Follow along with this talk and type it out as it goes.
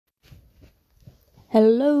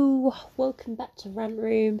Hello, welcome back to Rant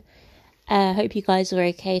Room. Hope you guys are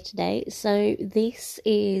okay today. So this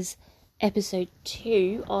is episode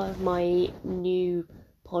 2 of my new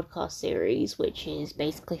podcast series, which is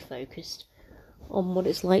basically focused on what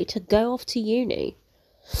it's like to go off to uni.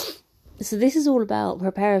 So this is all about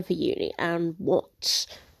preparing for uni and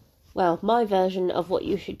my version of what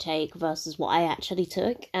you should take versus what I actually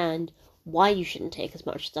took and why you shouldn't take as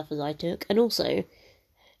much stuff as I took, and also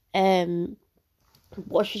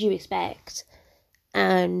what should you expect?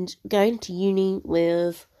 And going to uni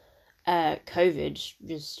with COVID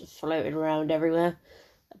just floating around everywhere,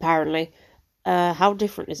 apparently. How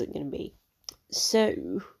different is it going to be?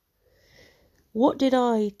 So, what did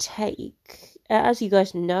I take? As you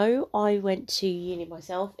guys know, I went to uni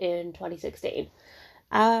myself in 2016.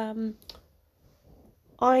 I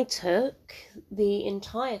took the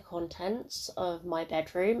entire contents of my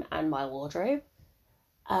bedroom and my wardrobe.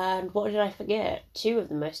 And what did I forget? 2 of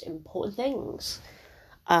the most important things.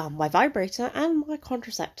 My vibrator and my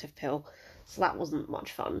contraceptive pill. So that wasn't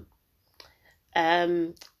much fun.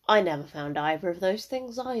 I never found either of those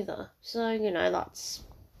things either. So,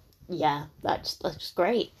 that's just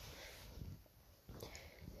great.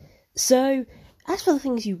 So, as for the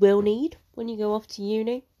things you will need when you go off to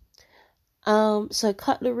uni, so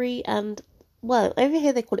cutlery and, over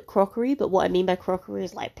here they call it crockery, but what I mean by crockery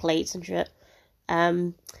is like plates and shit.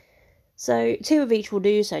 So 2 of each will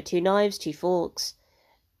do, so 2 knives, 2 forks,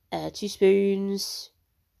 2 spoons,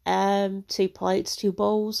 2 plates, 2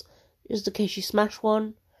 bowls, just in case you smash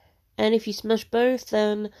one. And if you smash both,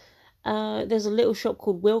 then there's a little shop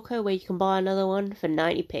called Wilko where you can buy another one for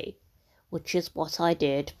 90p, which is what I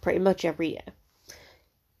did pretty much every year.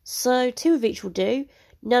 So 2 of each will do,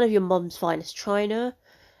 none of your mum's finest china.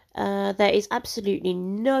 There is absolutely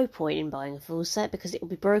no point in buying a full set because it will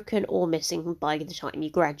be broken or missing by the time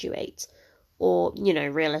you graduate. Or,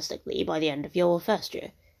 realistically, by the end of your first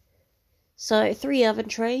year. So, 3 oven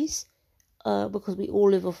trays, because we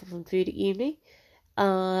all live off of food at uni.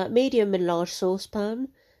 Medium and large saucepan,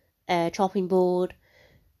 chopping board,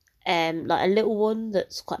 like a little one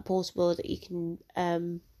that's quite portable that you can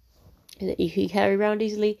carry around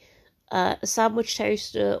easily. A sandwich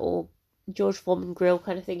toaster or George Foreman grill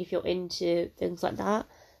kind of thing if you're into things like that.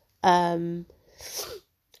 A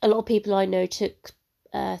lot of people I know took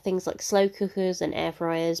things like slow cookers and air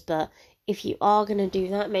fryers, but if you are going to do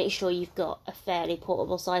that, make sure you've got a fairly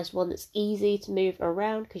portable sized one that's easy to move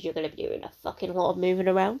around, because you're going to be doing a fucking lot of moving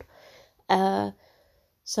around.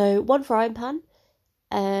 So 1 frying pan,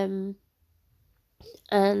 and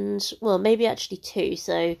maybe actually 2,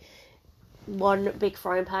 so 1 big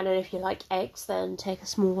frying pan, and if you like eggs then take a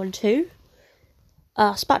small one too.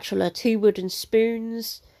 Spatula, 2 wooden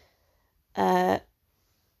spoons, and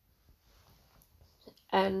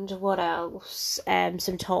what else?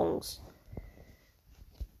 Some tongs.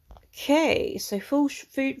 Okay, so full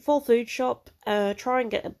food shop. Try and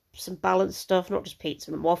get some balanced stuff, not just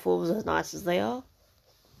pizza and waffles, as nice as they are.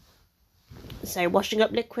 So washing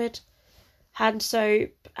up liquid, hand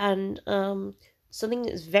soap, and something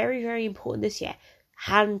that's very, very important this year: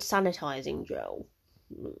 hand sanitizing gel.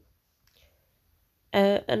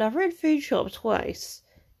 And I've read food shop twice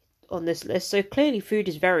on this list, so clearly food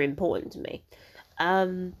is very important to me.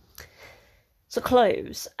 So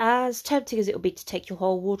clothes. As tempting as it will be to take your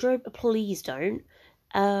whole wardrobe, please don't.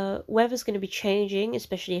 Weather's going to be changing,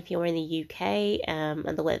 especially if you're in the UK,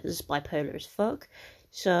 and the weather's bipolar as fuck.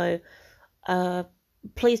 So,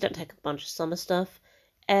 please don't take a bunch of summer stuff.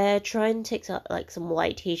 Try and take some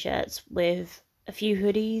white t-shirts with a few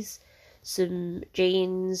hoodies, some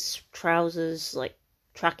jeans, trousers, like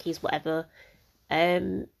trackies, whatever.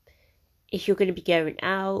 If you're going to be going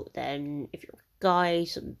out, then if you're a guy,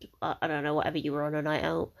 I don't know, whatever you were on a night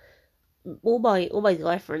out. All my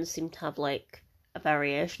guy friends seem to have like a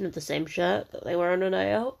variation of the same shirt that they wear on a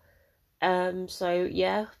night out. So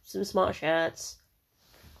yeah, some smart shirts,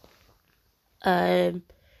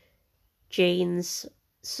 jeans.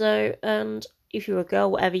 So, and if you're a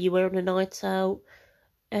girl, whatever you wear on a night out.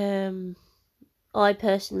 I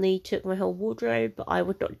personally took my whole wardrobe, but I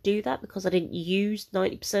would not do that because I didn't use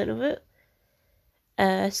 90% of it.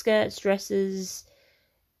 Skirts, dresses,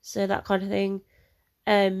 so that kind of thing.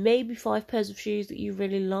 Maybe 5 pairs of shoes that you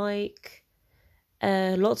really like.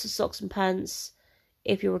 Lots of socks and pants.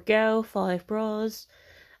 If you're a girl, 5 bras.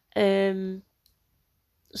 So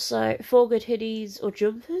 4 good hoodies or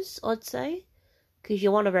jumpers, I'd say, because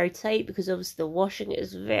you want to rotate, because obviously the washing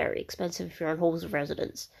is very expensive if you're on halls of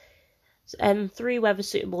residence. 3 weather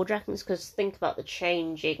suitable jackets, because think about the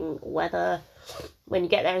changing weather. When you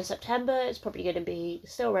get there in September, it's probably going to be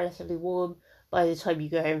still relatively warm, by the time you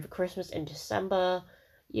go home for Christmas in December,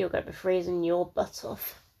 you're going to be freezing your butt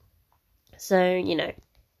off. So, you know,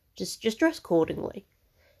 just dress accordingly.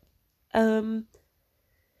 A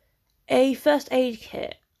first aid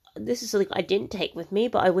kit. This is something I didn't take with me,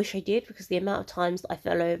 but I wish I did, because the amount of times that I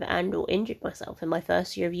fell over and or injured myself in my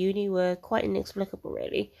first year of uni were quite inexplicable,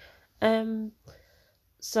 really.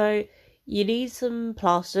 So you need some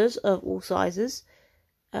plasters of all sizes,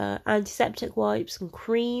 antiseptic wipes and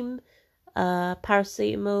cream,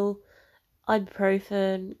 paracetamol,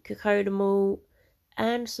 ibuprofen, cocodamol,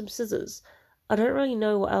 and some scissors. I don't really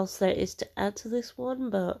know what else there is to add to this one,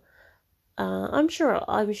 but I'm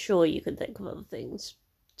sure you can think of other things,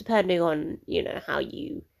 depending on, you know, how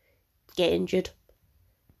you get injured.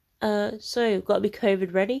 So got to be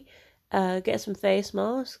COVID ready. Get some face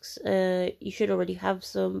masks. You should already have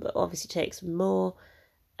some, but obviously take some more.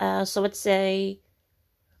 So I'd say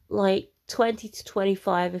like 20 to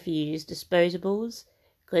 25 if you use disposables,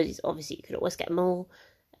 because obviously you can always get more.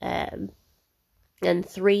 And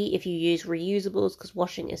 3 if you use reusables, because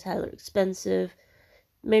washing is hella expensive.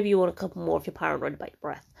 Maybe you want a couple more if you're paranoid about your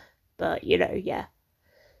breath. But, you know, yeah.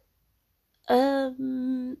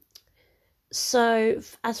 So,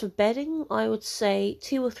 as for bedding, I would say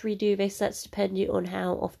 2 or 3 duvet sets, depending on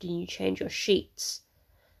how often you change your sheets.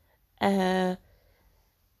 Hopefully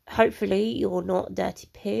you're not a dirty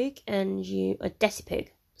pig, in the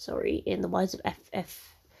words of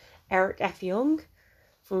Eric F. Young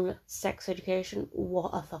from Sex Education.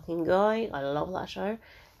 What a fucking guy. I love that show.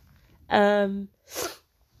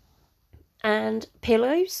 And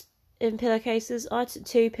pillows in pillowcases. I'd say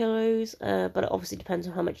 2 pillows, but it obviously depends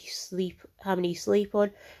on how many you sleep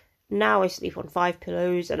on. Now I sleep on 5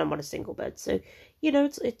 pillows and I'm on a single bed, so, you know,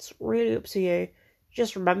 it's really up to you.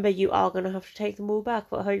 Just remember, you are going to have to take them all back,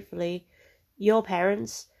 but hopefully your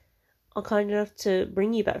parents are kind enough to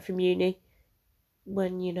bring you back from uni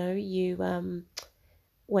when, you know,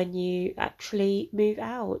 when you actually move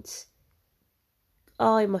out.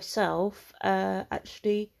 I myself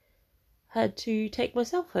actually had to take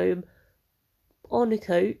myself home on a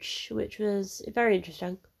coach, which was very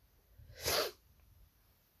interesting.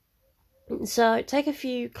 So take a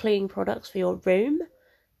few cleaning products for your room.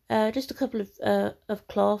 Just a couple of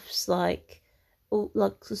cloths, so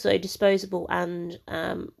disposable and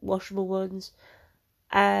washable ones.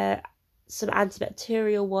 Some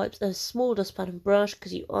antibacterial wipes, a small dustpan and brush,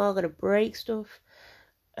 because you are going to break stuff.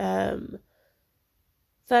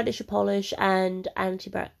 Furniture polish and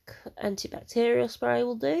antibacterial spray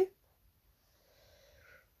will do.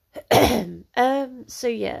 So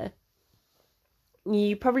yeah,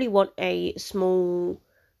 you probably want a small.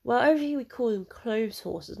 Well, over here we call them clothes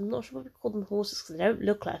horses. I'm not sure why we call them horses, because they don't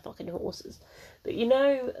look like fucking horses. But you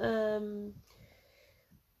know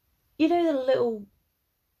the little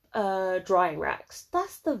drying racks.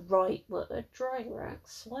 That's the right word, drying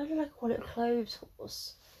racks. Why did I call it clothes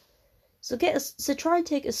horse? So try and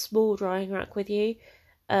take a small drying rack with you.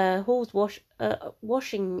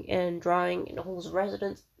 Washing and drying in a hall's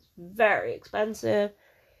residence is very expensive.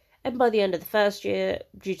 And by the end of the first year,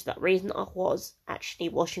 due to that reason, I was actually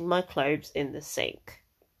washing my clothes in the sink,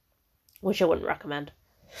 which I wouldn't recommend.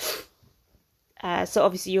 So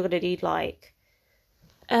obviously you're going to need,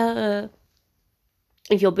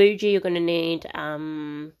 if you're bougie, you're going to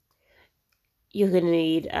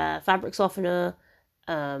need fabric softener,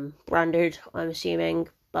 branded, I'm assuming,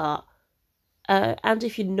 but and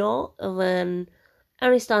if you're not, then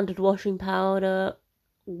any standard washing powder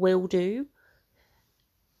will do.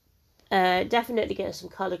 Definitely get some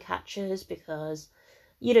colour catchers, because,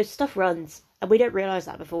 you know, stuff runs, and we don't realise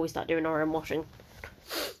that before we start doing our own washing.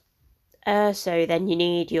 So then you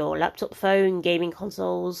need your laptop, phone, gaming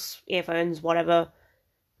consoles, earphones, whatever.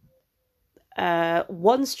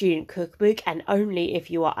 1 student cookbook, and only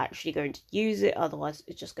if you are actually going to use it, otherwise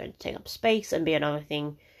it's just going to take up space and be another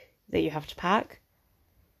thing that you have to pack.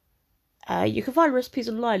 You can find recipes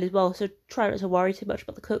online as well, so try not to worry too much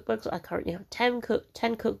about the cookbooks. I currently have 10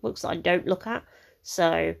 cookbooks that I don't look at,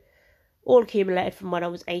 so all accumulated from when I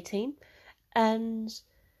was 18. And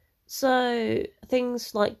so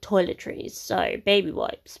things like toiletries, so baby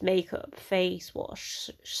wipes, makeup, face wash,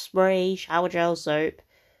 spray, shower gel, soap,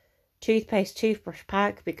 toothpaste, toothbrush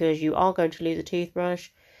pack, because you are going to lose a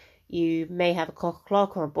toothbrush. You may have a cock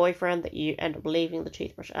or a boyfriend that you end up leaving the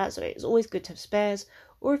toothbrush at, so it's always good to have spares.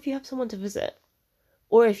 Or if you have someone to visit,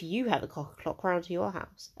 or if you have a cock round to your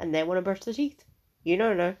house and they want to brush their teeth, you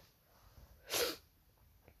know.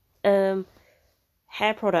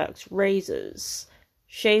 Hair products, razors,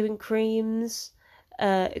 shaving creams,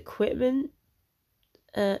 shaving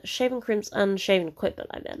creams and shaving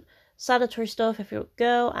equipment, I meant. sanitary stuff if you're a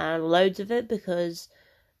girl, and loads of it, because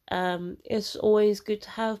it's always good to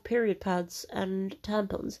have period pads and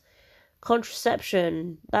tampons.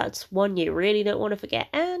 Contraception, that's one you really don't want to forget,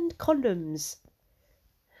 and condoms.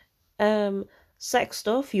 Sex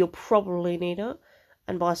stuff, you'll probably need it.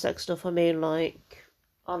 And by sex stuff, I mean, like,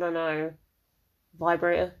 I don't know,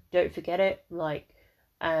 vibrator, don't forget it. Like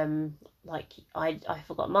I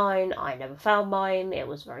forgot mine, I never found mine, it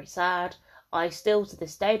was very sad. I still, to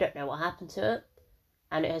this day, don't know what happened to it.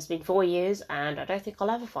 And it has been 4 years, and I don't think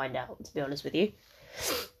I'll ever find out, to be honest with you.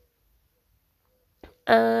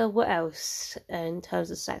 What else in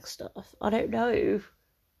terms of sex stuff? I don't know.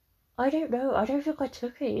 I don't think I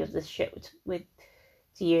took any of this shit with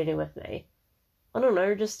to uni with me. I don't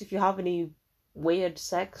know, just if you have any weird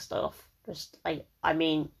sex stuff, just, I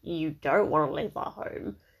mean, you don't want to leave that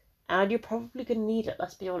home, and you're probably going to need it,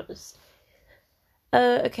 let's be honest.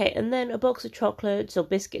 Okay, and then a box of chocolates or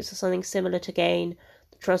biscuits or something similar to gain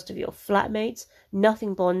the trust of your flatmates.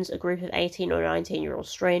 Nothing bonds a group of 18 or 19-year-old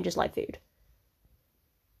strangers like food.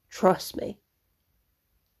 Trust me.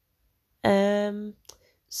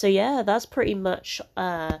 So yeah, that's pretty much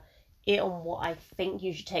it on what I think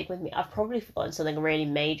you should take with me. I've probably forgotten something really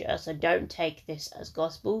major, so don't take this as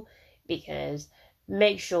gospel, because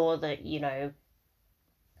make sure that, you know,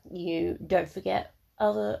 you don't forget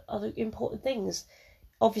other important things.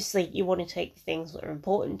 Obviously, you want to take the things that are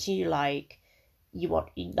important to you, like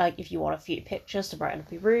if you want a few pictures to brighten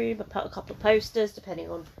up your room, and put a couple of posters, depending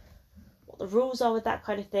on what the rules are with that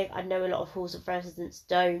kind of thing. I know a lot of halls of residence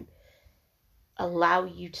don't allow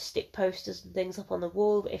you to stick posters and things up on the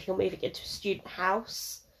wall, but if you're moving into a student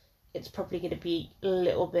house, it's probably going to be a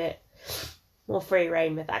little bit more free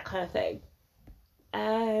reign with that kind of thing.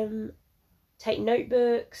 Take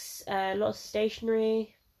notebooks, a lot of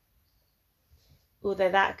stationery,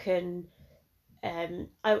 although that can,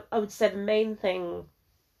 I would say the main thing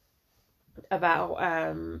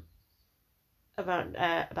about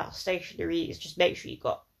stationery is just make sure you've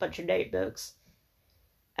got a bunch of notebooks.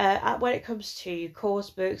 When it comes to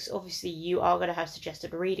course books, obviously you are going to have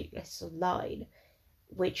suggested reading lists online,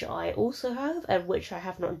 which I also have, and which I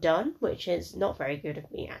have not done, which is not very good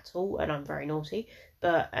of me at all, and I'm very naughty.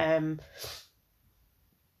 But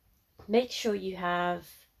make sure you have,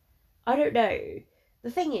 I don't know. The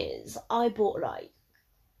thing is, I bought like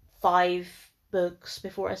 5 books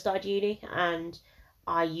before I started uni, and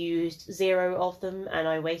I used 0 of them, and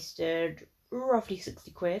I wasted roughly 60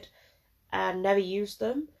 quid, and never used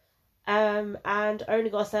them, and only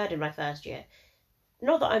got a third in my first year.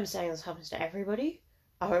 Not that I'm saying this happens to everybody,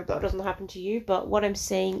 I hope that doesn't happen to you, but what I'm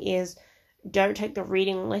saying is, don't take the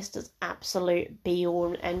reading list as absolute be-all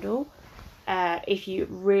and end-all. If you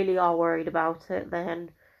really are worried about it,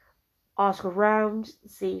 then ask around,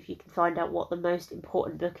 see if you can find out what the most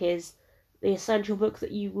important book is, the essential book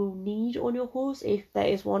that you will need on your course, if there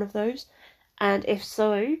is one of those, and if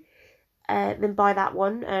so, then buy that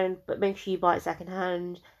one, but make sure you buy it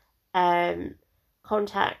secondhand.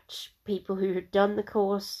 Contact people who have done the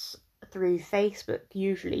course through Facebook.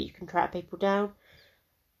 Usually you can track people down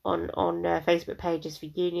on Facebook pages for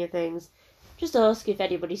uni and things. Just ask if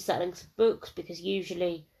anybody's selling some books, because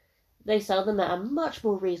usually they sell them at a much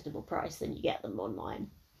more reasonable price than you get them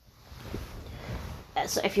online.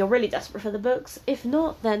 So if you're really desperate for the books, if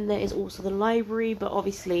not, then there is also the library, but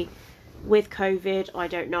obviously with COVID, I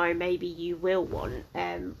don't know, maybe you will want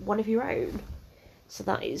one of your own. So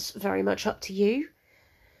that is very much up to you.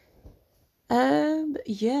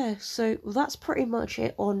 Yeah, so that's pretty much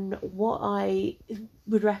it on what I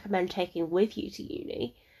would recommend taking with you to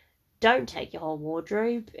uni. Don't take your whole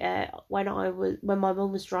wardrobe. When my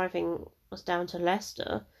mum was driving us down to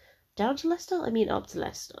Leicester, I mean up to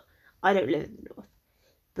Leicester. I don't live in the north,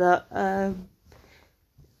 but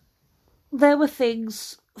there were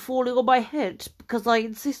things falling on my head because I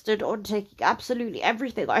insisted on taking absolutely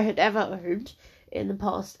everything I had ever owned in the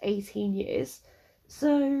past 18 years.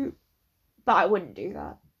 So, but I wouldn't do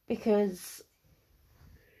that because,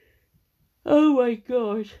 oh my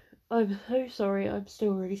god, I'm so sorry, I'm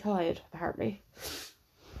still really tired, apparently.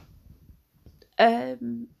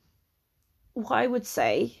 What I would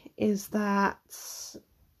say is that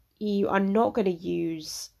you are not going to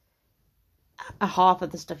use a half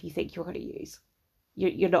of the stuff you think you're going to use.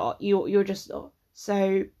 You're not. You're just not.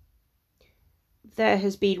 So there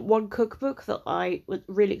has been one cookbook that I was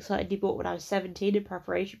really excitedly bought when I was 17 in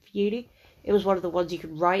preparation for uni. It was one of the ones you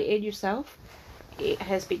can write in yourself. It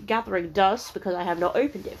has been gathering dust because I have not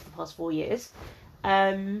opened it for the past 4 years.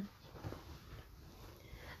 And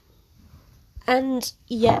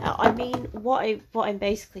yeah, I mean, what I'm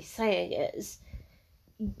basically saying is,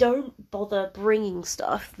 don't bother bringing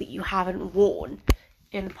stuff that you haven't worn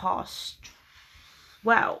in the past.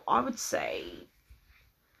 Well, I would say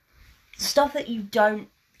stuff that you don't,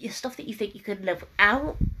 stuff that you think you could live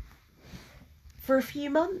without for a few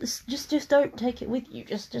months. Just don't take it with you.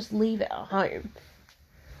 Just leave it at home,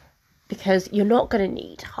 because you're not going to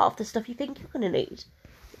need half the stuff you think you're going to need.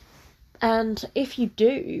 And if you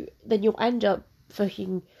do, then you'll end up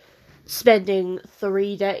fucking spending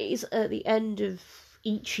 3 days at the end of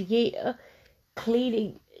each year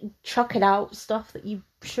cleaning, chucking out stuff that you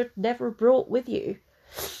should never have brought with you.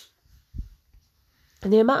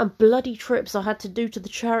 And the amount of bloody trips I had to do to the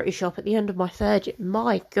charity shop at the end of my 3rd year,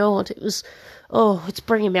 my God, it was, it's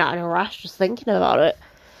bringing me out in a rash just thinking about it.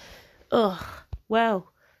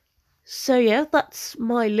 Well, so yeah, that's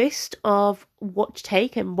my list of what to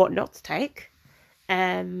take and what not to take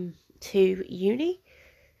to uni.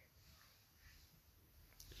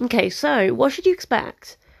 Okay, so what should you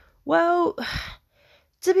expect? Well,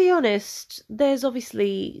 to be honest, there's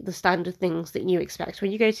obviously the standard things that you expect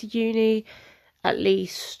when you go to uni.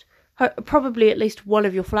 Probably at least one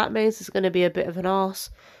of your flatmates is going to be a bit of an arse.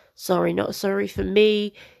 Sorry, not sorry. For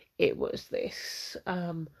me, it was this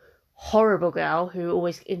horrible girl who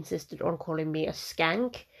always insisted on calling me a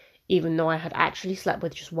skank, even though I had actually slept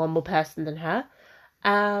with just one more person than her.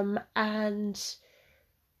 I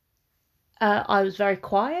was very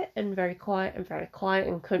quiet and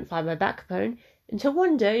couldn't find my backbone until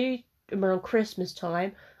one day around Christmas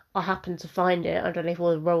time I happened to find it underneath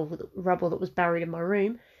all the rubble that was buried in my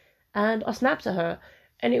room, and I snapped at her.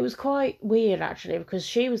 And it was quite weird actually, because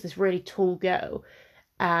she was this really tall girl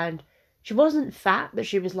and she wasn't fat, but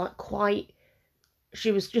she was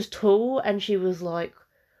she was just tall, and she was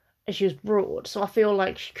broad, so I feel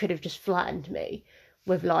like she could have just flattened me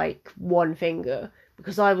with one finger,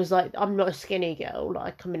 because I was I'm not a skinny girl.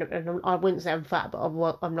 I wouldn't say I'm fat, but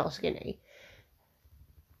I'm not skinny.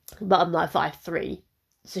 But I'm 5'3",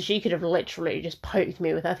 so she could have literally just poked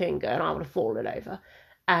me with her finger, and I would have fallen over.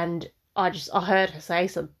 And I heard her say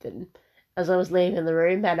something as I was leaving the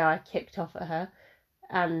room, and I kicked off at her.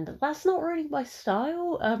 And that's not really my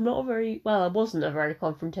style. I wasn't a very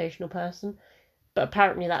confrontational person, but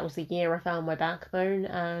apparently that was the year I found my backbone,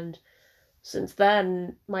 and since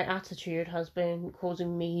then, my attitude has been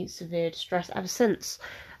causing me severe distress ever since.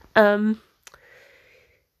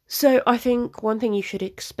 So I think one thing you should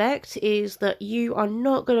expect is that you are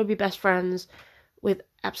not going to be best friends with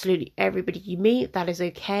absolutely everybody you meet. That is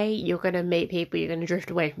okay. You're going to meet people, you're going to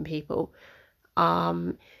drift away from people.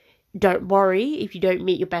 Don't worry if you don't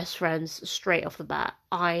meet your best friends straight off the bat.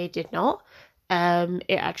 I did not. One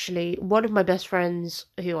of my best friends,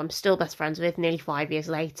 who I'm still best friends with nearly 5 years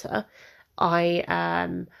later, I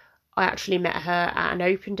actually met her at an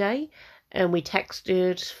open day, and we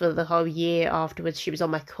texted for the whole year afterwards. She was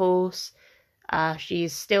on my course.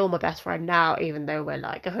 She's still my best friend now, even though we're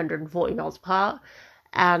 140 miles apart,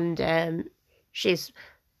 and she's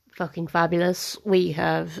fucking fabulous. We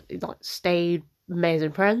have stayed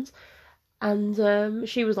amazing friends, and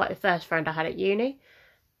she was the first friend I had at uni.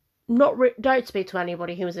 Don't speak to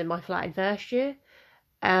anybody who was in my flat in first year,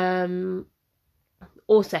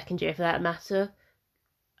 or second year for that matter.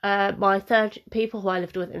 My people who I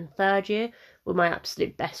lived with in 3rd year were my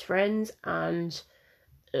absolute best friends, and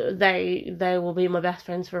they will be my best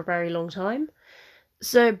friends for a very long time.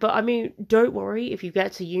 So, but I mean, don't worry if you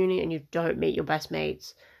get to uni and you don't meet your best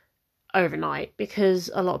mates overnight, because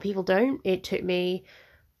a lot of people don't. It took me,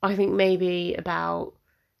 I think maybe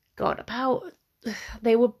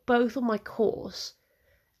they were both on my course,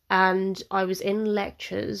 and I was in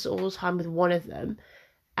lectures all the time with one of them,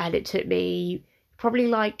 and it took me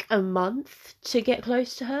probably a month to get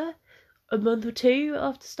close to her, a month or two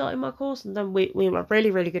after starting my course, and then we were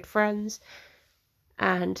really, really good friends,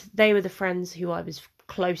 and they were the friends who I was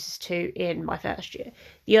closest to in my first year.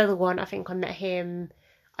 The other one, I think I met him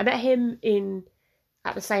in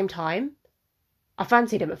at the same time. I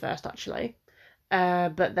fancied him at first, actually,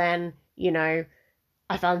 but then, I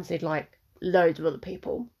fancied loads of other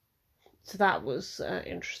people, so that was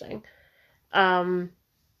interesting.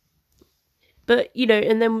 But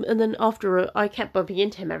and then after I kept bumping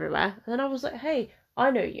into him everywhere, and then I was like, hey,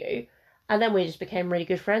 I know you, and then we just became really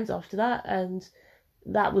good friends after that, and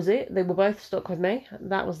that was it. They were both stuck with me.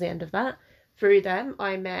 That was the end of that. Through them,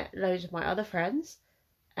 I met loads of my other friends,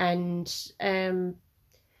 and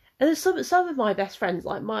there's some of my best friends,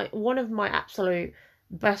 one of my absolute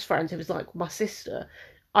best friends, who was my sister.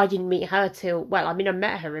 I didn't meet her till, I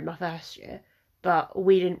met her in my first year, but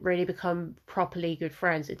we didn't really become properly good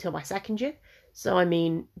friends until my second year. So,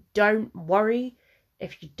 don't worry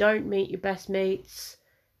if you don't meet your best mates,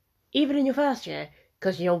 even in your first year.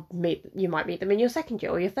 because you might meet them in your second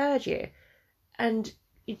year or your third year, and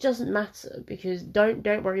it doesn't matter, because don't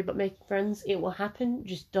worry about making friends. It will happen.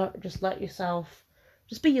 Just let yourself,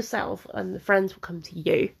 just be yourself, and the friends will come to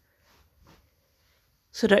you.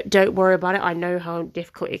 So don't worry about it. I know how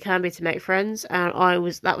difficult it can be to make friends, and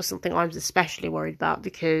that was something I was especially worried about,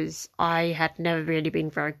 because I had never really been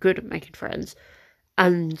very good at making friends.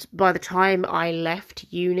 And by the time I left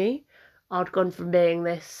uni, I'd gone from being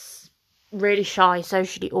this really shy,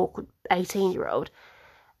 socially awkward 18-year-old.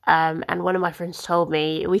 And one of my friends told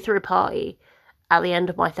me, we threw a party at the end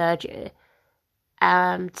of my third year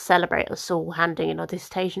to celebrate us all handing in our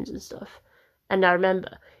dissertations and stuff. And I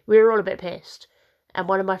remember we were all a bit pissed. And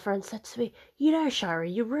one of my friends said to me, you know, Shari,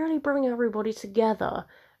 you really bring everybody together.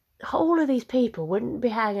 All of these people wouldn't be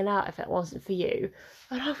hanging out if it wasn't for you.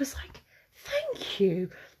 And I was like, thank you.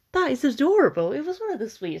 That is adorable. It was one of the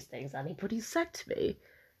sweetest things anybody said to me.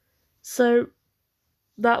 So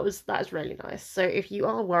that's really nice. So if you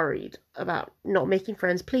are worried about not making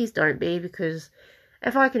friends, please don't be, because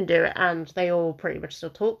if I can do it and they all pretty much still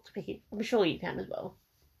talk to me, I'm sure you can as well.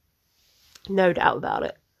 No doubt about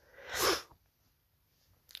it.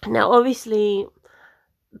 Now, obviously,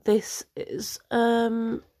 this is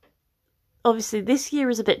obviously this year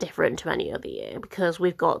is a bit different to any other year, because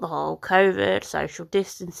we've got the whole COVID, social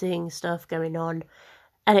distancing stuff going on,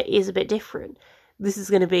 and it is a bit different. This is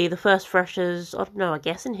going to be the first freshers, I don't know, I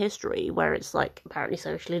guess in history, where it's like apparently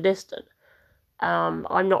socially distant.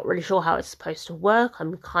 I'm not really sure how it's supposed to work.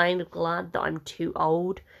 I'm kind of glad that I'm too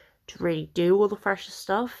old to really do all the fresher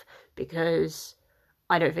stuff, because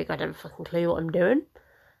I don't think I'd have a fucking clue what I'm doing.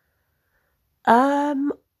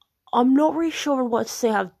 I'm not really sure on what to say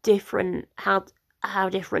how different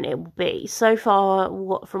it will be. So far,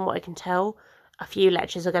 from what I can tell, a few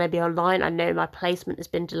lectures are going to be online. I know my placement has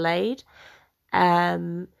been delayed.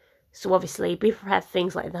 So obviously be prepared for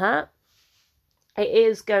things like that. It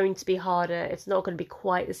is going to be harder. It's not going to be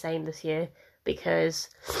quite the same this year, because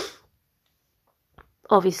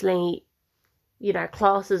obviously, you know,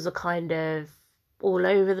 classes are kind of all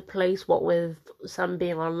over the place, what with some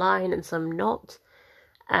being online and some not.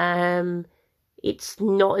 It's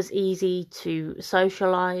not as easy to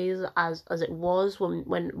socialise as it was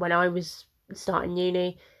when I was starting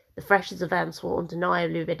uni. The freshers events will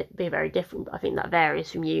undeniably be very different, but I think that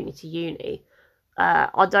varies from uni to uni.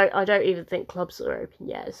 I don't even think clubs are open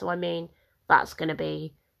yet, so I mean that's gonna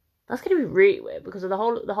be really weird, because the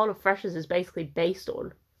whole of freshers is basically based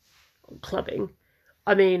on clubbing.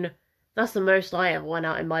 I mean, that's the most I ever went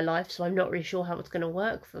out in my life, so I'm not really sure how it's gonna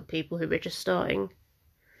work for people who are just starting.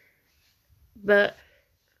 But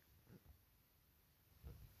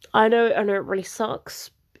I know it really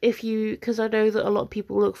sucks because I know that a lot of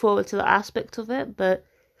people look forward to that aspect of it,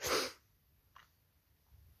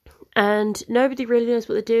 and nobody really knows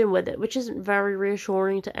what they're doing with it, which isn't very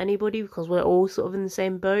reassuring to anybody, because we're all sort of in the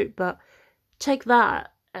same boat. But take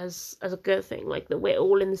that as a good thing, like that we're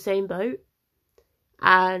all in the same boat,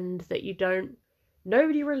 and that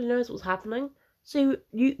nobody really knows what's happening. So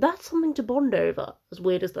that's something to bond over, as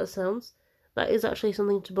weird as that sounds. That is actually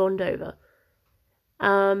something to bond over.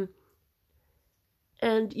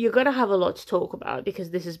 And you're going to have a lot to talk about, because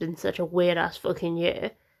this has been such a weird-ass fucking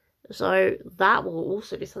year. So that will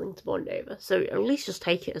also be something to bond over. So at least just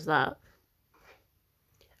take it as that.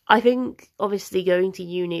 I think, obviously, going to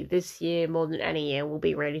uni this year more than any year will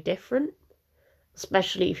be really different.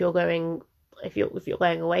 Especially if you're going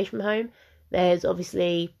away from home. There's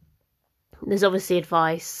obviously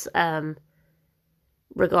advice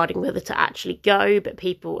regarding whether to actually go, but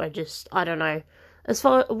people are just, I don't know.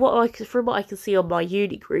 From what I can see on my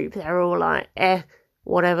uni group, they're all like,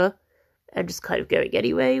 whatever, and just kind of going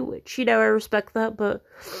anyway, which, you know, I respect that, but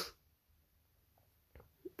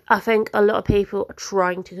I think a lot of people are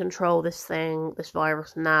trying to control this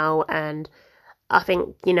virus now, and I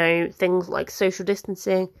think, you know, things like social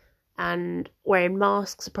distancing and wearing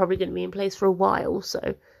masks are probably going to be in place for a while,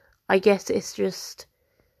 so I guess it's just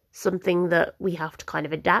something that we have to kind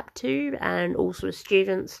of adapt to, and also as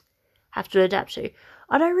students have to adapt to.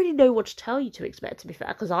 I don't really know what to tell you to expect, to be fair,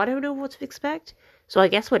 because I don't know what to expect, so I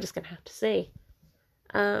guess we're just going to have to see.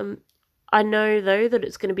 I know, though, that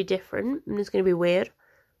it's going to be different, and it's going to be weird,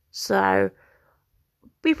 so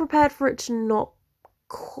be prepared for it to not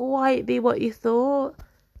quite be what you thought.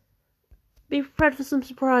 Be prepared for some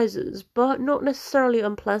surprises, but not necessarily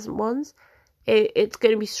unpleasant ones. It's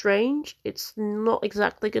going to be strange. It's not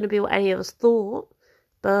exactly going to be what any of us thought,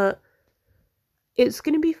 but it's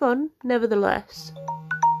going to be fun, nevertheless.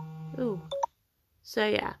 Ooh. So,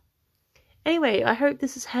 yeah. Anyway, I hope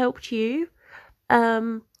this has helped you.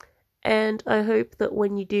 And I hope that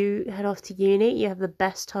when you do head off to uni, you have the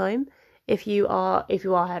best time. If you are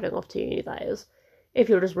heading off to uni, that is. If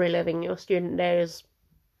you're just reliving your student days.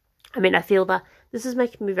 I mean, I feel that this is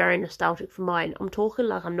making me very nostalgic for mine. I'm talking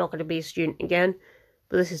like I'm not going to be a student again,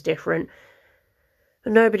 but this is different.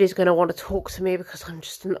 And nobody's going to want to talk to me because I'm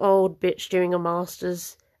just an old bitch doing a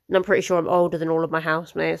master's. And I'm pretty sure I'm older than all of my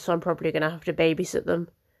housemates, so I'm probably going to have to babysit them.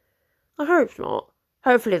 I hope not.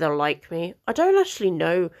 Hopefully they'll like me. I don't actually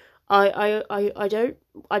know. I don't.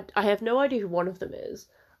 I have no idea who one of them is.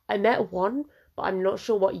 I met one, but I'm not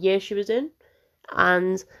sure what year she was in.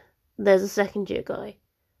 And there's a second year guy.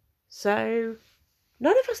 So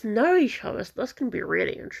none of us know each other. So that's going to be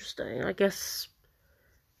really interesting. I guess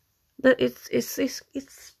that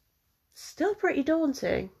it's still pretty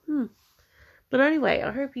daunting. But anyway,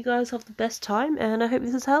 I hope you guys have the best time, and I hope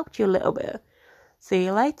this has helped you a little bit. See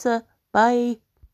you later. Bye.